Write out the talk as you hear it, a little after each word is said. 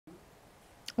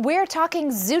We're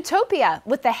talking Zootopia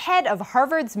with the head of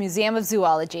Harvard's Museum of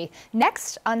Zoology.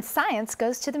 Next on Science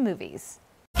Goes to the Movies.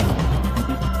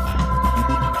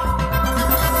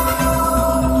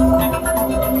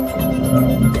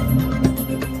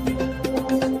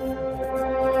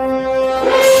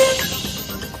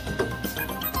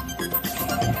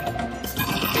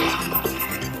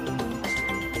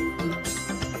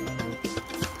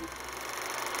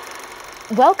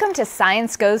 Welcome to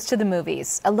Science Goes to the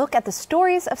Movies, a look at the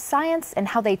stories of science and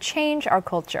how they change our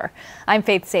culture. I'm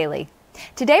Faith Saley.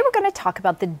 Today we're going to talk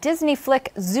about the Disney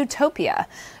flick Zootopia.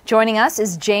 Joining us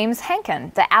is James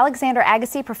Hanken, the Alexander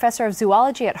Agassiz Professor of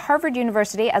Zoology at Harvard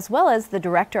University, as well as the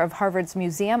Director of Harvard's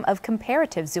Museum of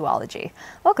Comparative Zoology.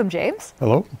 Welcome, James.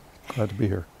 Hello. Glad to be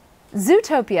here.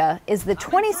 Zootopia is the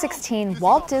 2016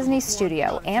 Walt Disney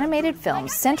Studio animated film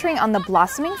centering on the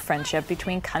blossoming friendship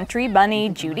between country bunny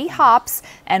Judy Hopps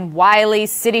and wily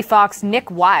city fox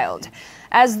Nick Wilde.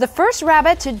 As the first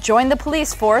rabbit to join the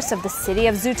police force of the city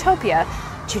of Zootopia,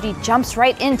 Judy jumps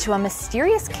right into a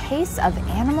mysterious case of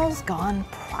animals gone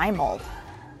primal.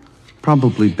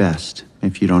 Probably best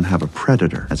if you don't have a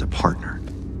predator as a partner.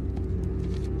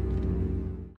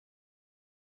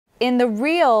 In the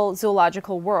real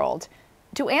zoological world,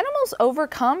 do animals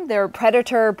overcome their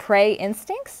predator-prey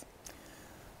instincts?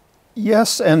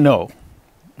 Yes and no.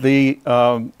 The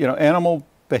animal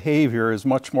behavior is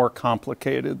much more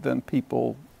complicated than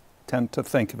people tend to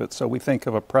think of it. So we think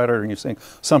of a predator and you think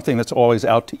something that's always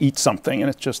out to eat something, and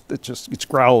it's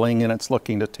growling and it's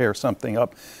looking to tear something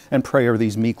up. And prey are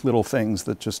these meek little things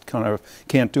that just kind of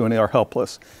can't do anything, are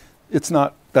helpless. That's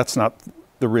not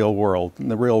the real world. In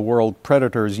the real world,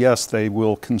 predators, yes, they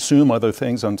will consume other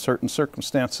things on certain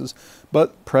circumstances,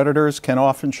 but predators can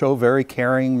often show very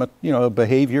caring,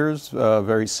 behaviors,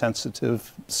 very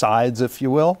sensitive sides, if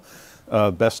you will.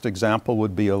 Best example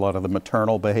would be a lot of the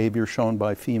maternal behavior shown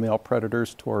by female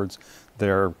predators towards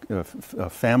their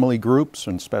family groups,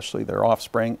 and especially their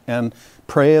offspring. And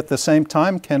prey at the same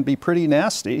time can be pretty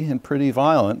nasty and pretty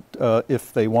violent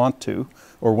if they want to,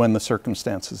 or when the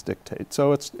circumstances dictate.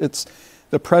 So it's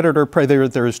the predator-prey.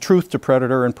 There is truth to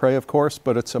predator and prey, of course,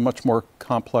 but it's a much more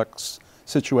complex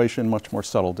situation, much more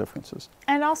subtle differences.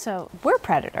 And also, we're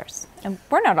predators, and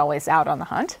we're not always out on the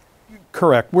hunt.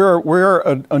 Correct. We're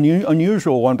an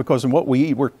unusual one because in what we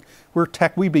eat,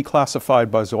 we'd be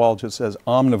classified by zoologists as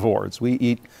omnivores. We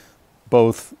eat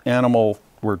both animal.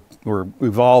 We're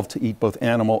evolved to eat both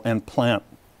animal and plant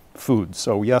foods.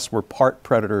 So yes, we're part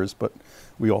predators, but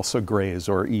we also graze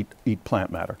or eat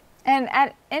plant matter. And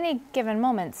at any given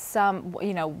moment,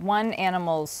 one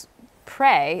animal's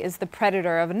prey is the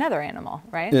predator of another animal,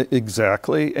 right?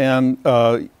 Exactly. And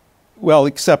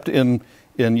except in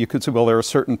you could say, well, there are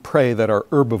certain prey that are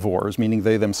herbivores, meaning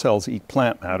they themselves eat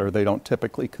plant matter. They don't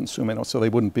typically consume it, so they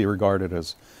wouldn't be regarded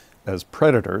as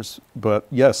predators. But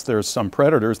yes, there's some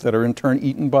predators that are in turn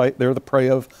they're the prey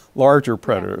of larger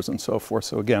predators and so forth.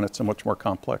 So again, it's a much more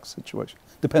complex situation.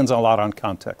 Depends a lot on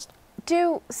context.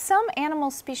 Do some animal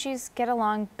species get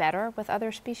along better with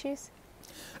other species?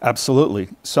 Absolutely.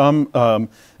 Some,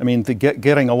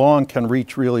 getting along can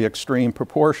reach really extreme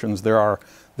proportions. There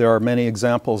are many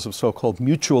examples of so-called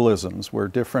mutualisms where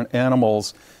different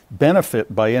animals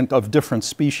of different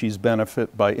species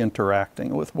benefit by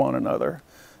interacting with one another.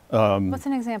 What's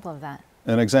an example of that?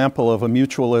 An example of a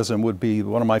mutualism would be,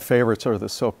 one of my favorites are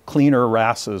the cleaner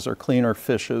wrasses or cleaner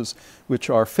fishes, which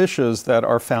are fishes that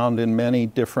are found in many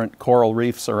different coral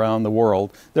reefs around the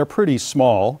world. They're pretty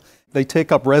small. They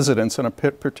take up residence in a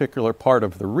particular part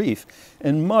of the reef,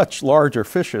 and much larger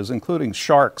fishes, including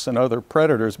sharks and other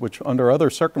predators, which under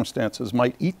other circumstances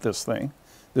might eat this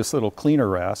little cleaner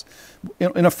wrasse,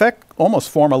 in effect almost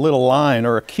form a little line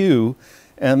or a queue,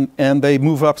 and they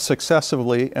move up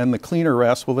successively, and the cleaner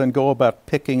wrasse will then go about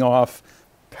picking off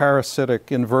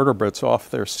parasitic invertebrates off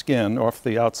their skin, off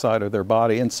the outside of their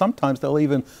body, and sometimes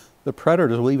the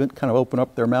predators will even kind of open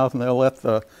up their mouth and they'll let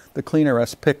the cleaner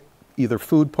wrasse pick either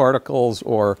food particles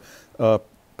or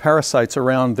parasites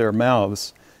around their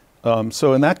mouths.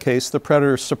 So in that case, the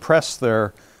predators suppress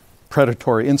their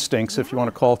predatory instincts, if you want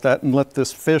to call it that, and let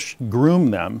this fish groom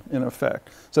them, in effect.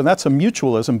 So that's a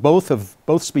mutualism.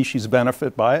 Both species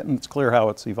benefit by it, and it's clear how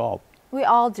it's evolved. We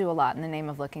all do a lot in the name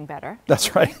of looking better.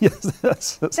 That's right.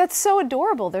 Yes, that's so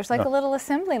adorable. There's like a little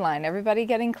assembly line, everybody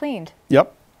getting cleaned.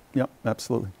 Yep,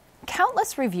 absolutely.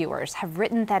 Countless reviewers have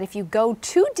written that if you go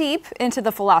too deep into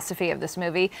the philosophy of this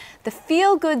movie, the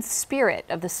feel-good spirit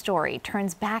of the story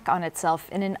turns back on itself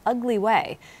in an ugly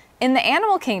way. In the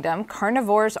animal kingdom,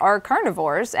 carnivores are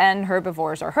carnivores and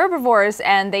herbivores are herbivores,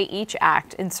 and they each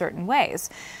act in certain ways.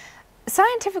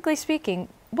 Scientifically speaking,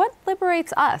 What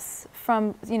liberates us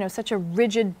from, such a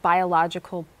rigid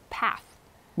biological path?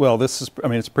 Well,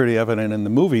 it's pretty evident in the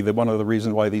movie that one of the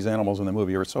reasons why these animals in the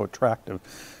movie are so attractive,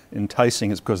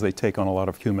 enticing, is because they take on a lot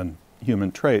of human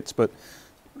traits. But,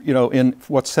 in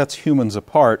what sets humans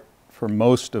apart from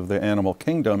most of the animal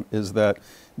kingdom is that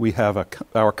we have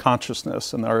our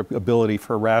consciousness and our ability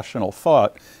for rational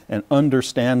thought and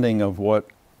understanding of what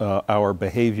our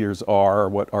behaviors are,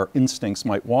 what our instincts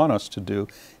might want us to do,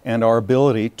 and our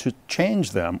ability to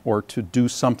change them or to do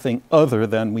something other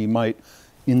than we might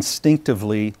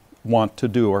instinctively want to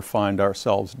do or find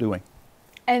ourselves doing.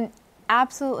 And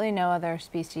absolutely no other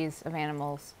species of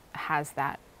animals has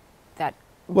that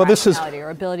well, rationality or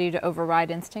ability to override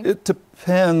instinct? It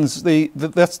depends.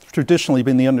 That's traditionally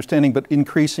been the understanding, but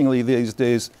increasingly these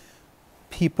days,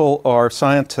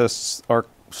 scientists are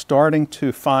starting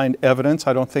to find evidence.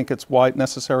 I don't think it's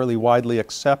necessarily widely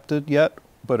accepted yet,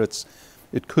 but it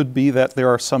could be that there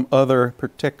are some other,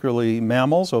 particularly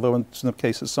mammals, although in some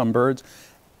cases some birds,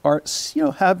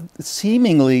 have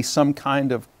seemingly some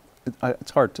kind of,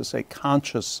 it's hard to say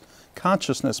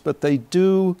consciousness, but they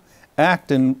do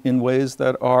act in ways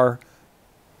that are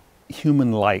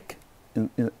human-like,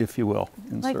 if you will,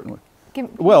 certainly.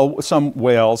 Well, some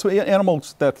whales,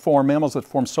 mammals that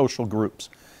form social groups,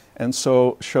 and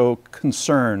so show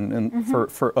concern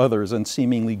for others and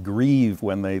seemingly grieve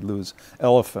when they lose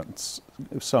elephants,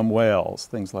 some whales,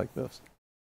 things like this.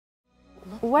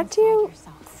 What do you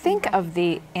think of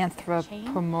the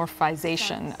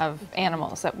anthropomorphization of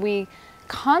animals that we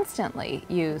constantly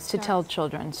use to tell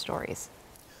children stories?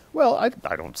 Well, I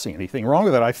don't see anything wrong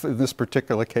with it. In this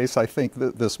particular case, I think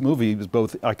that this movie is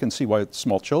both, I can see why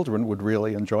small children would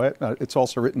really enjoy it. It's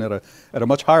also written at a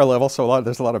much higher level, so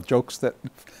there's a lot of jokes that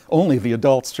only the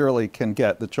adults surely can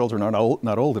get. The children are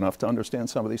not old enough to understand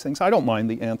some of these things. I don't mind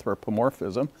the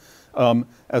anthropomorphism,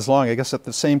 as long, I guess, at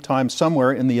the same time,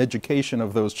 somewhere in the education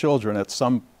of those children, at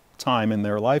some time in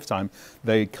their lifetime,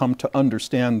 they come to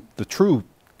understand the truth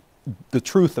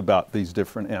about these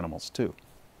different animals, too.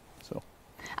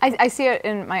 I see it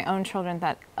in my own children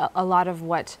that a lot of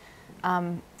what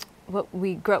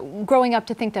we growing up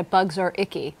to think that bugs are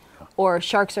icky or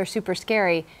sharks are super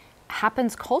scary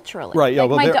happens culturally. Right. Yeah.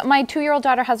 Like my 2-year-old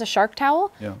daughter has a shark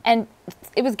towel, yeah, and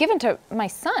it was given to my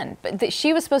son, but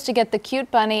she was supposed to get the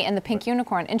cute bunny and the pink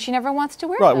unicorn, and she never wants to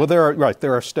wear them. Well,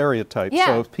 there are stereotypes. Yeah.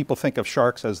 So if people think of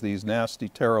sharks as these nasty,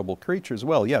 terrible creatures,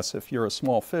 well, yes, if you're a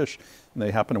small fish and they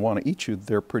happen to want to eat you,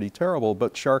 they're pretty terrible.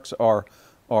 But sharks are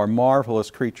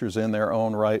marvelous creatures in their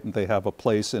own right, and they have a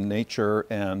place in nature,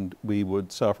 and we will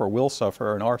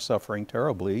suffer, and are suffering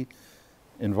terribly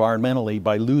environmentally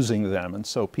by losing them. And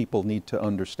so people need to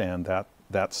understand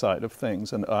that side of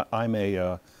things. And I'm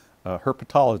a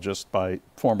herpetologist by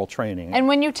formal training. And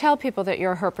when you tell people that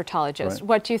you're a herpetologist, right,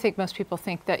 what do you think most people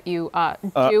think that you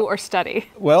do or study?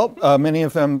 Well, many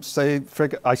of them say,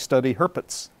 I study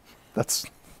herpets. That's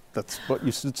what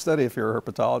you should study if you're a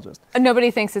herpetologist.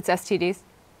 Nobody thinks it's STDs?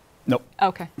 Nope.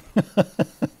 Okay.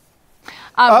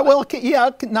 Well,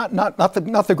 yeah, not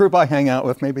the group I hang out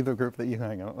with. Maybe the group that you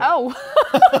hang out with. Oh,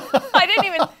 I didn't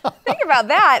even think about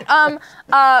that.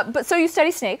 But so you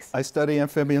study snakes? I study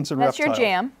amphibians and reptiles. That's your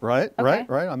jam, right? Okay.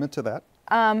 Right. I'm into that.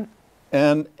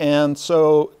 And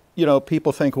so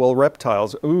people think, well,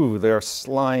 reptiles, ooh, they're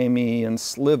slimy and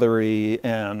slithery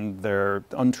and they're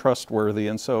untrustworthy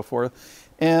and so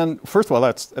forth. And first of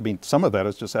all, some of that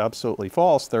is just absolutely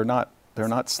false. They're not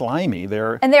slimy.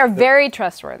 They're very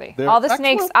trustworthy. All the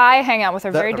snakes I hang out with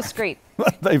are very discreet.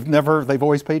 They've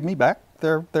always paid me back.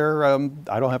 I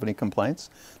don't have any complaints.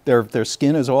 Their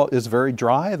skin is very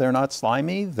dry. They're not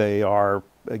slimy. They have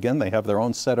their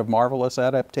own set of marvelous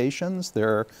adaptations.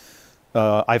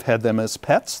 I've had them as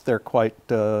pets. They're quite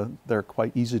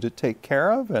easy to take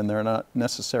care of, and they're not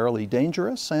necessarily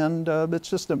dangerous. And it's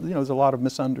just there's a lot of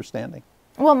misunderstanding.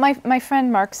 Well, my friend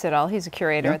Mark Siddall, he's a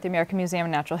curator at the American Museum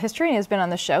of Natural History, and has been on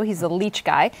the show. He's a leech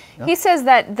guy. Yeah. He says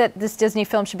that this Disney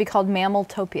film should be called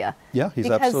Mammaltopia. Yeah, he's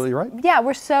absolutely right. Yeah,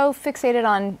 we're so fixated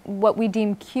on what we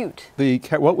deem cute.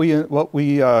 What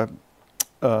we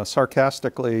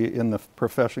sarcastically in the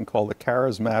profession call the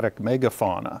charismatic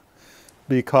megafauna,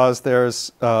 because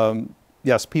there's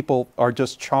people are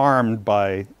just charmed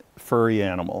by furry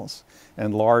animals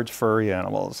and large furry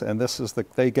animals, and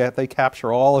they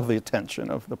capture all of the attention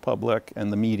of the public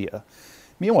and the media.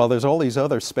 Meanwhile, there's all these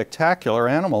other spectacular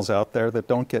animals out there that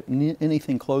don't get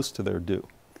anything close to their due,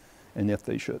 and yet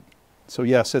they should. So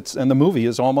yes, and the movie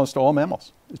is almost all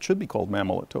mammals. It should be called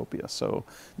Mammaltopia. So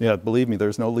yeah, believe me,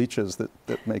 there's no leeches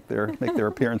that make their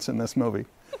appearance in this movie.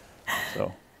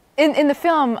 So. In the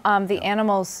film, the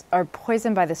animals are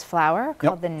poisoned by this flower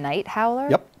called the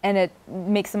Nighthowler. Yep. and it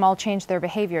makes them all change their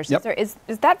behaviors. Yep. Is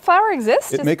that flower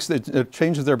exist? It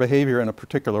changes their behavior in a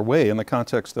particular way in the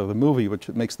context of the movie, which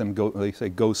it makes them go, they say,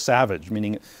 go savage,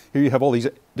 meaning here you have all these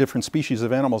different species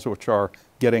of animals which are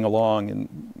getting along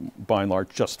and by and large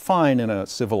just fine in a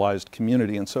civilized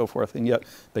community and so forth, and yet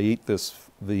they eat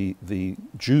the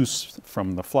juice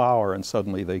from the flower and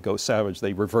suddenly they go savage.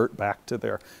 They revert back to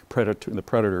their predator. The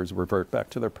predators revert back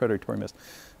to their predatoriness.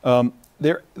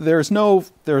 There's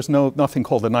nothing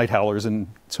called the Nighthowlers, and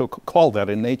so called that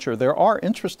in nature. There are,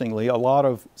 interestingly, a lot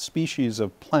of species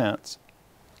of plants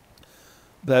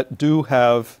that do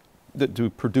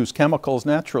produce chemicals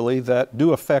naturally that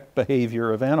do affect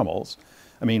behavior of animals.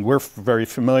 I mean, we're very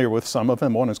familiar with some of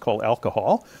them. One is called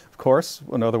alcohol, of course.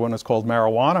 Another one is called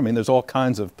marijuana. I mean, there's all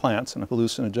kinds of plants and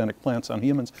hallucinogenic plants on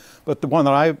humans. But the one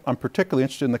that I'm particularly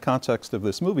interested in the context of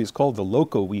this movie is called the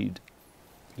loco weed.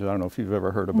 I don't know if you've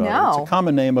ever heard about it. It's a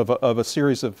common name of a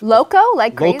series of... Loco?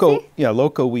 Like crazy? Yeah,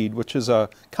 loco weed, which is a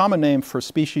common name for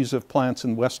species of plants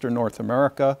in western North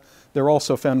America. They're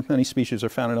also found, many species are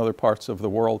found in other parts of the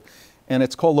world. And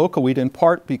it's called loco weed in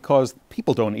part because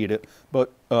people don't eat it,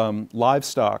 but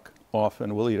livestock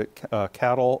often will eat it,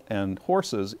 cattle and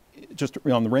horses, just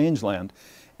on the rangeland.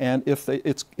 And if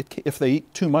they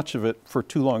eat too much of it for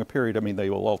too long a period, I mean, they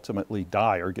will ultimately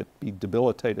die or be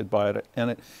debilitated by it.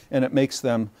 And it makes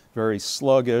them very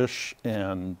sluggish,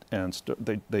 and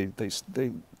they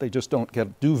just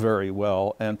don't do very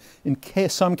well. And in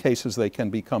some cases, they can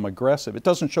become aggressive. It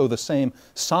doesn't show the same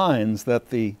signs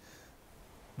that the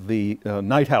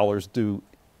Nighthowlers do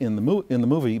in the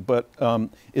movie, but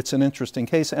it's an interesting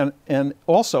case. And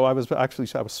also, I was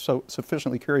so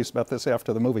sufficiently curious about this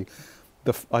after the movie.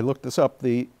 I looked this up.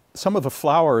 Some of the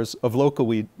flowers of loco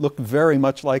weed look very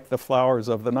much like the flowers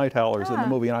of the Nighthowlers in the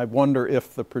movie, and I wonder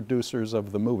if the producers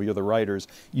of the movie or the writers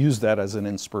used that as an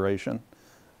inspiration.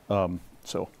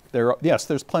 So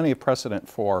there's plenty of precedent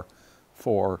for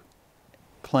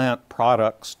plant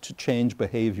products to change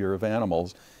behavior of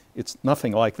animals. It's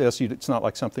nothing like this. It's not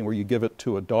like something where you give it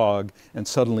to a dog and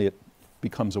suddenly it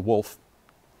becomes a wolf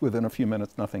within a few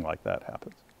minutes. Nothing like that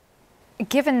happens.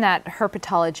 Given that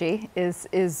herpetology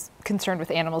is concerned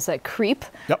with animals that creep,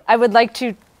 yep. I would like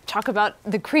to talk about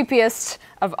the creepiest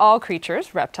of all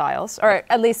creatures, reptiles, or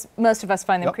at least most of us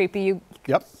find them yep. creepy. You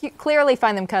yep. clearly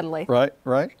find them cuddly. Right,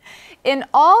 right. In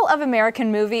all of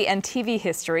American movie and TV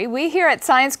history, we here at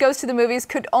Science Goes to the Movies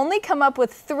could only come up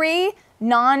with 3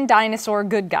 non-dinosaur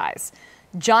good guys.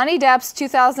 Johnny Depp's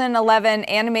 2011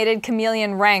 animated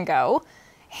chameleon Rango,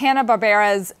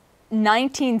 Hanna-Barbera's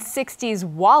 1960s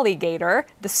Walligator,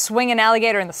 the swinging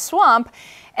alligator in the swamp,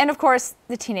 and of course,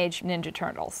 the Teenage Ninja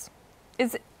Turtles.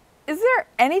 Is there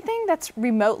anything that's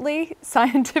remotely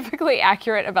scientifically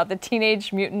accurate about the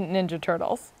Teenage Mutant Ninja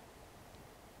Turtles?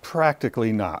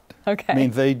 Practically not. Okay. I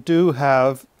mean,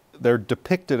 they're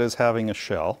depicted as having a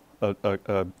shell,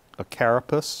 a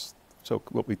carapace. So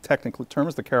what we technically term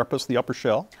as the carapace, the upper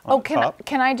shell.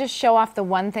 Can I just show off the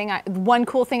one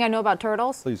cool thing I know about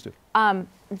turtles? Please do.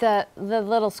 The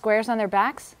little squares on their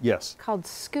backs? Yes. Called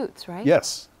scoots, right?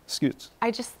 Yes, scoots.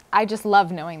 I just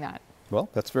love knowing that. Well,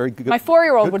 that's very good. My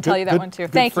 4-year-old would tell you that one too.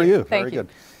 Thank you. Thank you. Very good.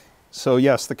 So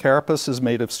yes, the carapace is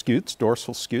made of scutes,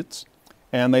 dorsal scutes.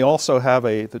 And they also have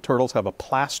the turtles have a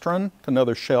plastron,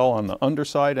 another shell on the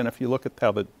underside. And if you look at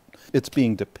how it's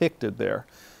being depicted there.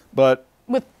 But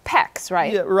with pecs,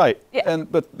 right? Yeah, right. Yeah.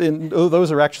 But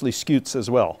those are actually scutes as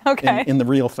well. Okay. In the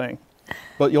real thing.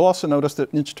 But you'll also notice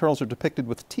that Ninja Turtles are depicted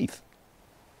with teeth.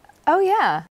 Oh,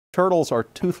 yeah. Turtles are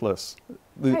toothless.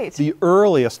 Right. The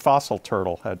earliest fossil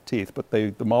turtle had teeth, but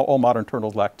all modern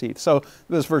turtles lack teeth. So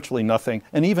there's virtually nothing.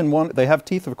 And even they have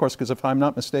teeth, of course, because if I'm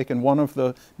not mistaken, one of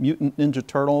the mutant Ninja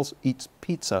Turtles eats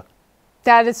pizza.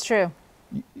 That is true.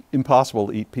 Impossible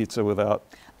to eat pizza without.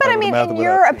 But I mean, in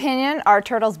your opinion, are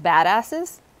turtles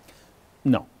badasses?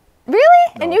 No.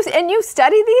 Really? No. And you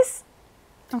study these?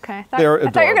 Okay. I thought you were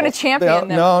going to champion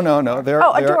them. No. They're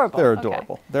adorable. They're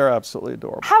adorable. Okay. They're absolutely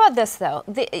adorable. How about this, though?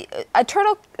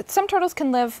 Some turtles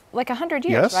can live like 100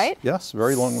 years, right? Yes,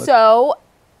 very long lived. So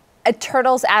a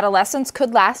turtle's adolescence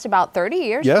could last about 30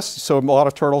 years. Yes, so a lot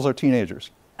of turtles are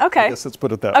teenagers. Okay. I guess let's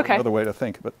put it that way, another way to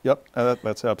think of it. Yep,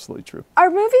 that's absolutely true. Are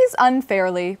movies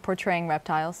unfairly portraying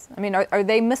reptiles? I mean, are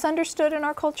they misunderstood in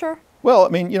our culture? Well, I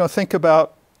mean, think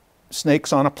about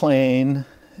Snakes on a Plane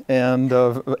and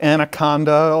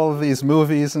Anaconda, all of these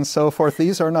movies and so forth.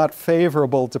 These are not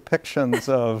favorable depictions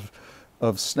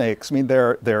of snakes. I mean,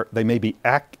 they may be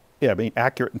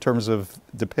accurate in terms of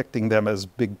depicting them as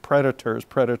big predators,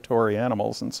 predatory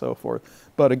animals and so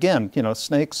forth. But again,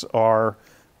 snakes are,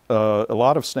 a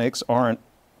lot of snakes aren't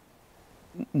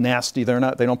nasty. They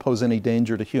don't pose any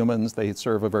danger to humans. They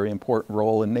serve a very important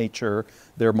role in nature.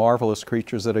 They're marvelous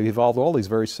creatures that have evolved all these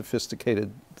very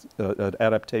sophisticated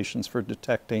adaptations for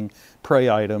detecting prey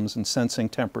items and sensing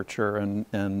temperature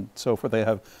and so forth. They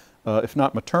have, if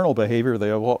not maternal behavior, they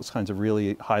have all kinds of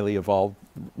really highly evolved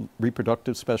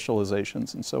reproductive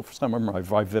specializations. And so some of them are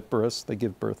viviparous. They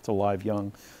give birth to live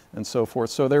young and so forth.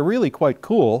 So they're really quite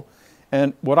cool.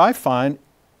 And what I find,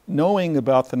 knowing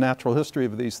about the natural history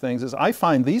of these things, is I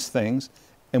find these things,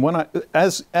 and when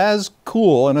as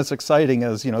cool and as exciting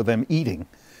as, you know, them eating.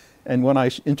 And when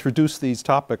I introduce these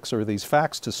topics or these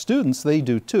facts to students, they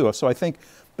do too. So I think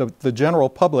the general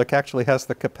public actually has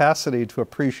the capacity to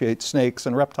appreciate snakes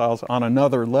and reptiles on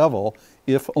another level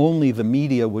if only the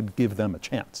media would give them a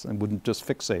chance and wouldn't just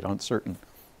fixate on certain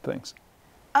things.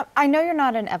 I know you're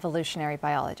not an evolutionary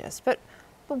biologist, but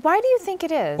why do you think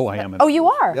it is? Oh, I am. Oh, you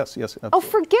are? Yes, yes. Absolutely. Oh,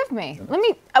 forgive me.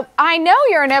 I know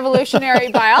you're an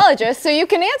evolutionary biologist, so you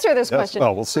can answer this question.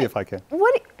 Well, we'll see if I can.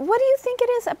 What do you think it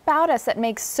is about us that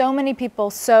makes so many people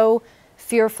so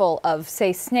fearful of,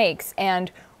 say, snakes,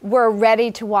 and we're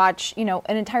ready to watch, you know,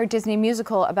 an entire Disney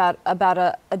musical about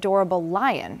a adorable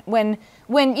lion? When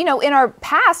you know, in our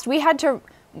past, we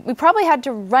probably had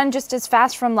to run just as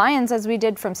fast from lions as we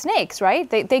did from snakes, right?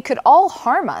 They could all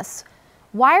harm us.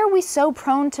 Why are we so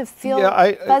prone to feel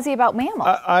fuzzy about mammals?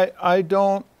 I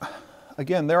don't,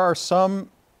 again, there are some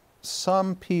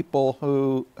people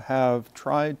who have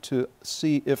tried to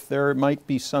see if there might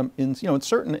be some, you know,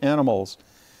 certain animals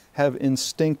have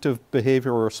instinctive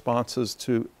behavioral responses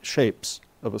to shapes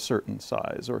of a certain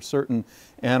size, or certain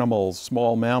animals,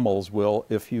 small mammals will,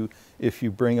 if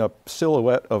you bring a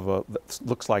silhouette of that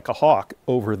looks like a hawk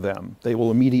over them, they will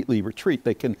immediately retreat.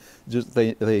 They can just,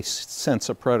 they sense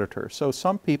a predator. So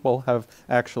some people have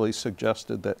actually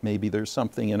suggested that maybe there's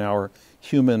something in our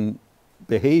human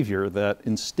behavior that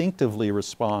instinctively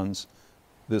responds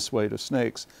this way to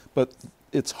snakes. But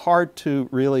it's hard to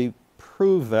really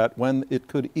prove that when it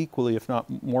could equally, if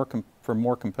not more, for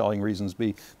more compelling reasons,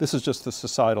 be this is just the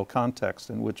societal context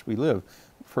in which we live.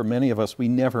 For many of us, we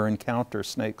never encounter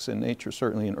snakes in nature,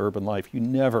 certainly in urban life. You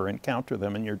never encounter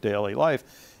them in your daily life.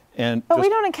 But we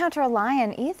don't encounter a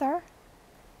lion either.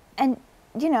 And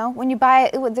you know, when you buy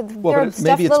it, there are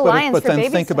stuffed little lions for babies. But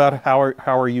then think about how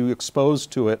are you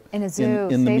exposed to it in a zoo,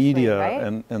 in the media,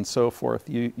 right? and so forth.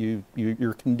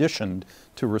 You're conditioned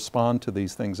to respond to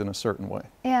these things in a certain way.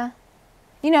 Yeah.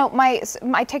 You know,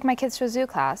 I take my kids to a zoo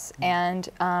class, and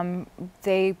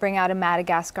they bring out a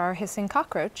Madagascar hissing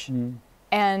cockroach.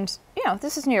 And you know,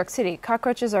 this is New York City.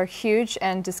 Cockroaches are huge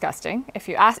and disgusting. If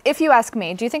you ask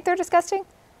me, do you think they're disgusting?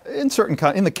 In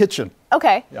in the kitchen.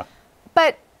 Okay. Yeah.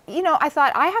 But you know, I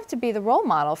thought I have to be the role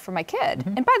model for my kid.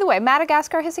 And by the way,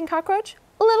 Madagascar hissing cockroach,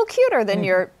 a little cuter than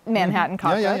your Manhattan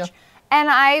cockroach. Yeah. And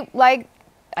I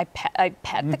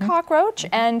pet the cockroach,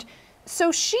 and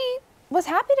so she was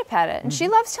happy to pet it, and she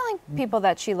loves telling people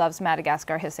that she loves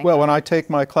Madagascar hissing. Well, when I take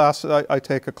my class, I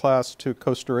take a class to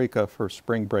Costa Rica for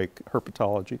spring break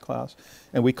herpetology class,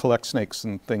 and we collect snakes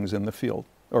and things in the field,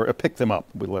 or pick them up.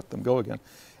 We let them go again.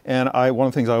 And one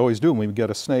of the things I always do when we get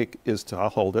a snake is I'll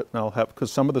hold it, and I'll have,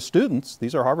 because some of the students,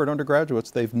 these are Harvard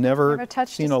undergraduates, they've never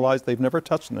seen a live, they've never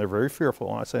touched them. They're very fearful.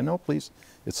 And I say, no, please,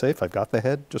 it's safe. I've got the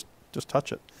head. Just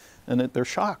touch it. And they're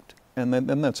shocked. And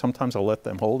then sometimes I'll let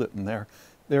them hold it, and they're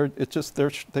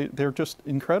just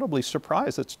incredibly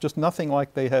surprised. It's just nothing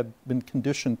like they had been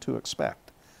conditioned to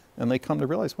expect. And they come to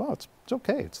realize, wow, it's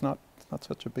okay. It's not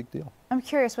such a big deal. I'm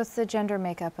curious, what's the gender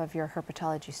makeup of your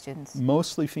herpetology students?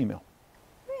 Mostly female.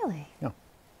 Really? Yeah.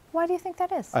 Why do you think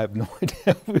that is? I have no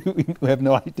idea. We have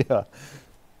no idea.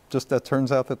 Just that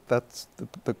turns out that's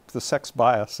the sex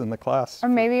bias in the class. Or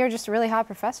maybe you're just a really hot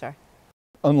professor.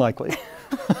 Unlikely.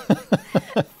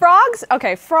 Frogs?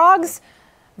 Okay, frogs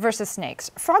versus snakes.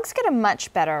 Frogs get a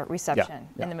much better reception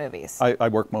in the movies. I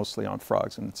work mostly on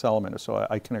frogs and salamanders, so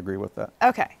I can agree with that.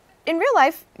 Okay. In real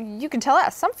life, you can tell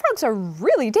us, some frogs are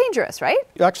really dangerous, right?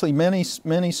 Actually, many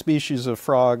species of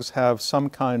frogs have some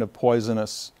kind of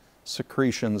poisonous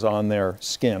secretions on their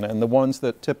skin, and the ones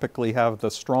that typically have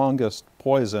the strongest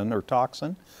poison or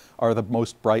toxin are the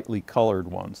most brightly colored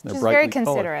ones. Which is very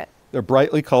considerate. They're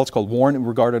brightly colored. It's called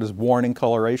regarded as warning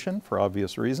coloration for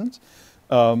obvious reasons.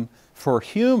 For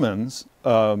humans,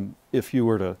 if you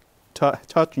were to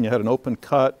touch and you had an open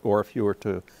cut, or if you were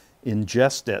to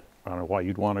ingest it, I don't know why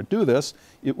you'd want to do this,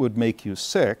 it would make you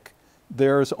sick.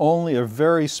 There's only a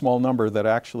very small number that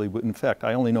actually would infect.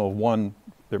 I only know of one,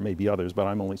 there may be others, but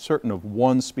I'm only certain of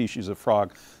one species of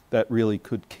frog that really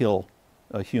could kill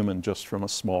a human just from a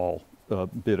small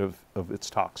bit of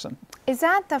its toxin. Is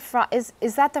that the frog? Is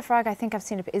that the frog? I think I've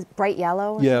seen it. Is bright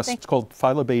yellow? Or Yes, something? it's called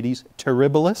Phyllobates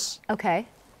terribilis. Okay,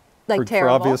 like For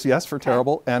terrible. obvious, yes, for Okay.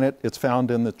 terrible, and it's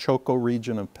found in the Choco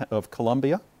region of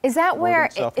Colombia. Is that where?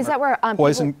 Is that where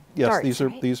poison? people, Yes, darts, these are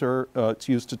right? these are. It's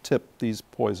used to tip these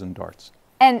poison darts.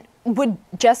 And would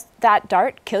just that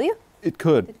dart kill you? It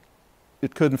could.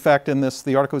 It could. In fact, in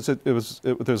the article,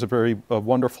 there's a very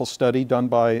wonderful study done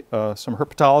by some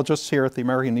herpetologists here at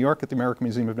in New York, at the American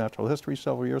Museum of Natural History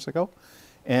several years ago.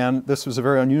 And this was a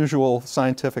very unusual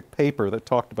scientific paper that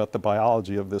talked about the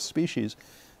biology of this species.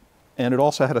 And it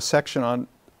also had a section on,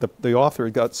 the author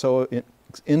got so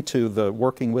into the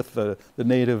working with the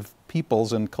native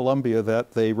peoples in Colombia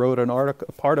that they wrote an article,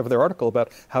 a part of their article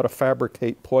about how to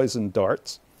fabricate poison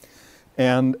darts.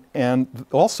 And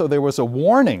also there was a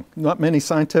warning. Not many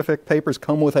scientific papers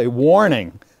come with a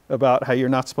warning about how you're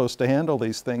not supposed to handle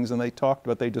these things. And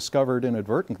they discovered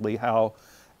inadvertently how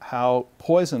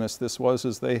poisonous this was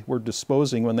as they were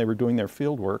disposing, when they were doing their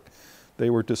field work,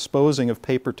 they were disposing of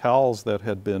paper towels that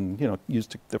had been,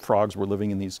 used to, the frogs were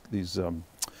living in these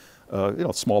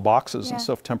small boxes and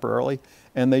stuff temporarily.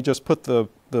 And they just put the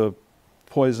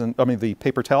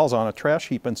paper towels on a trash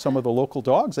heap, and some of the local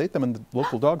dogs ate them, and the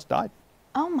local dogs died.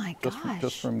 Oh my gosh.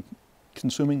 Just from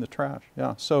consuming the trash,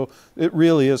 yeah. So it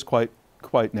really is quite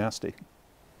nasty.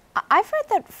 I've heard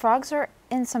that frogs are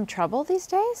in some trouble these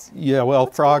days. Yeah, well,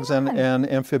 What's frogs going and on?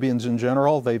 amphibians in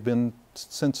general, they've been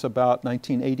since about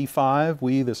 1985.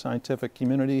 We, the scientific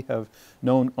community, have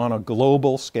known on a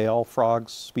global scale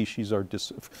frogs species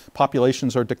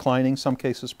populations are declining, some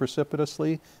cases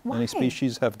precipitously. Why? Many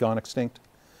species have gone extinct.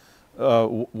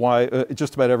 Why?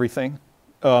 Just about everything.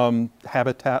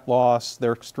 Habitat loss,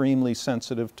 they're extremely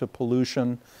sensitive to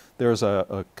pollution. There's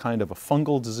a kind of a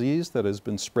fungal disease that has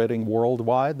been spreading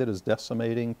worldwide that is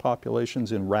decimating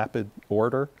populations in rapid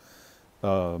order.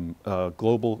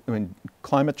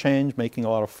 Climate change, making a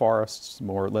lot of forests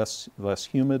less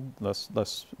humid,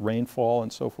 less rainfall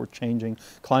and so forth, changing.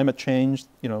 Climate change,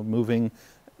 moving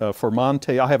for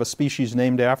Monte. I have a species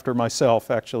named after myself,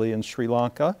 actually, in Sri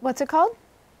Lanka. What's it called?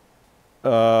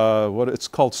 It's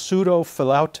called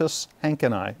Pseudophilautus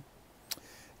hankeni.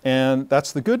 And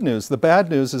that's the good news. The bad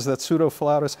news is that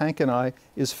Pseudophilautus hankeni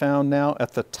is found now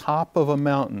at the top of a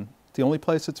mountain. The only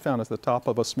place it's found is the top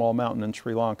of a small mountain in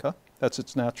Sri Lanka. That's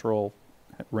its natural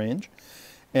range.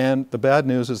 And the bad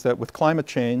news is that with climate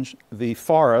change, the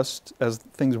forest, as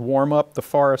things warm up, the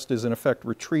forest is in effect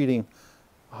retreating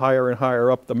higher and higher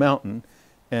up the mountain,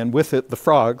 and with it the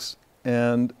frogs.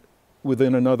 And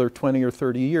within another 20 or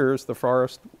 30 years, the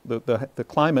forest, the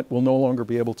climate will no longer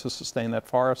be able to sustain that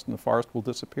forest, and the forest will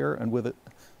disappear, and with it,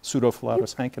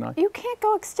 Pseudophilautus hankeni. You can't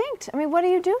go extinct. I mean, what do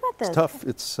you do about this? It's tough.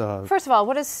 It's First of all,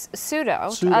 what is pseudo? To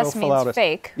us means Pseudophilautus.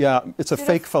 fake. Yeah, it's a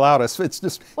fake philautus. It's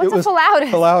just. What's a philautus?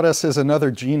 Philautus is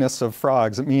another genus of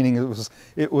frogs, meaning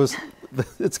it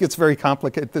gets very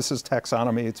complicated. This is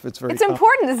taxonomy. It's very. It's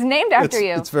important. It's named after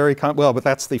you. It's very well, but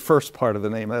that's the first part of the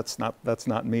name. That's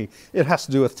not me. It has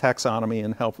to do with taxonomy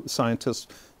and how scientists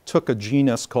took a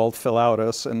genus called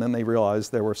Philautus, and then they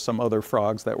realized there were some other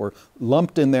frogs that were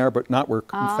lumped in there, but were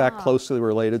in fact closely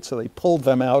related. So they pulled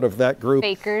them out of that group,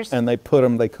 Fakers. and they put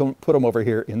them over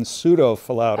here in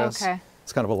Pseudophilautus. Okay.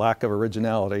 It's kind of a lack of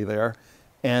originality there,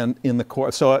 and in the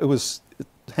core. So it was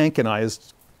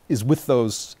Hankeni is with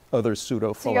those other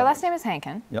Pseudophilautus. So your last name is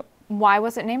Hanken. Yep. Why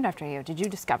was it named after you? Did you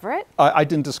discover it? I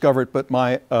didn't discover it, but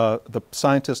the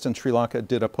scientist in Sri Lanka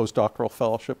did a postdoctoral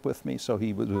fellowship with me, so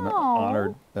he was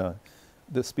honored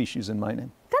the species in my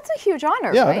name. That's a huge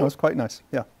honor, Yeah, right? it was quite nice.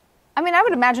 Yeah, I mean, I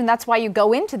would imagine that's why you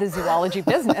go into the zoology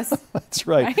business. that's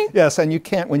right. Right? Yes, and you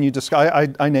can't when you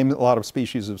I name a lot of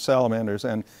species of salamanders,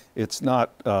 and it's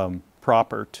not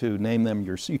proper to name them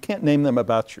you can't name them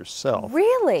about yourself.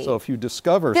 Really? So if you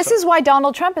discover This is why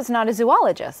Donald Trump is not a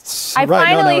zoologist. I right,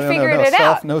 finally figured it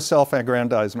out. No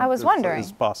self-aggrandizement I was wondering.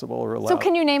 is possible or allowed. So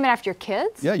can you name it after your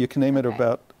kids? Yeah, you can name it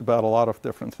about a lot of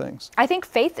different things. I think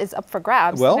faith is up for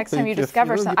grabs. Well, Next time you if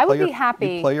discover something, I would be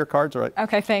happy. You play your cards right.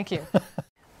 Okay, thank you.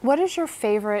 What is your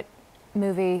favorite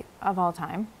movie of all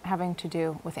time having to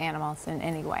do with animals in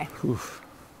any way? Oof.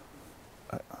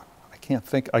 I can't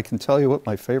think. I can tell you what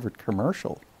my favorite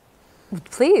commercial.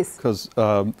 Please. Because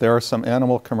there are some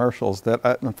animal commercials that,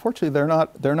 unfortunately,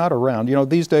 they're not around.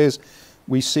 These days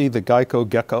we see the Geico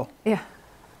Gecko. Yeah.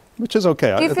 Which is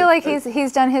okay. Do you feel like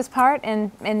he's done his part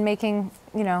in making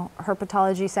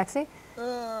herpetology sexy?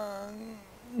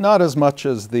 Not as much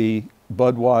as the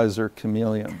Budweiser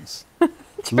chameleons.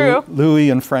 True. Louie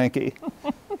and Frankie.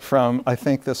 I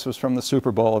think this was from the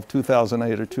Super Bowl of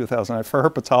 2008 or 2009. For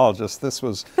herpetologists,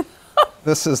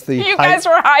 this is the. You guys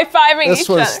were high-fiving each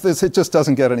other. It just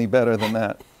doesn't get any better than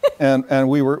that. And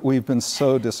we've been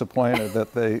so disappointed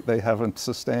that they haven't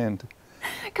sustained.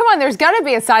 Come on, there's got to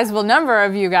be a sizable number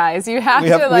of you guys. You have We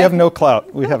have no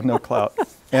clout. We have no clout.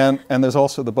 And there's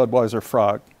also the Budweiser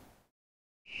frog.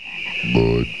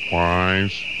 Budweiser.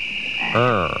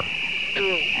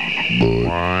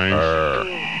 Budweiser.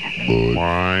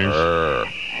 Budweiser.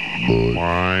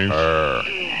 Budweiser.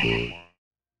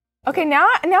 Okay, now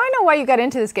I know why you got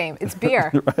into this game. It's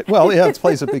beer. Right. Well, yeah, it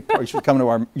plays a big part. You should come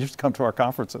to our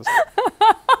conferences.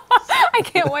 I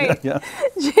can't wait. Yeah.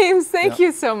 James, thank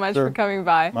you so much for coming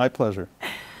by. My pleasure.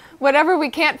 Whatever we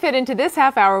can't fit into this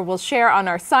half hour, we'll share on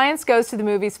our Science Goes to the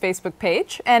Movies Facebook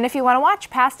page. And if you want to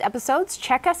watch past episodes,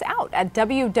 check us out at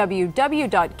www.cuny.tv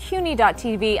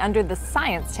under the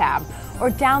Science tab,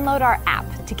 or download our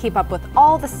app to keep up with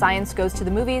all the Science Goes to the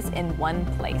Movies in one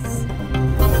place.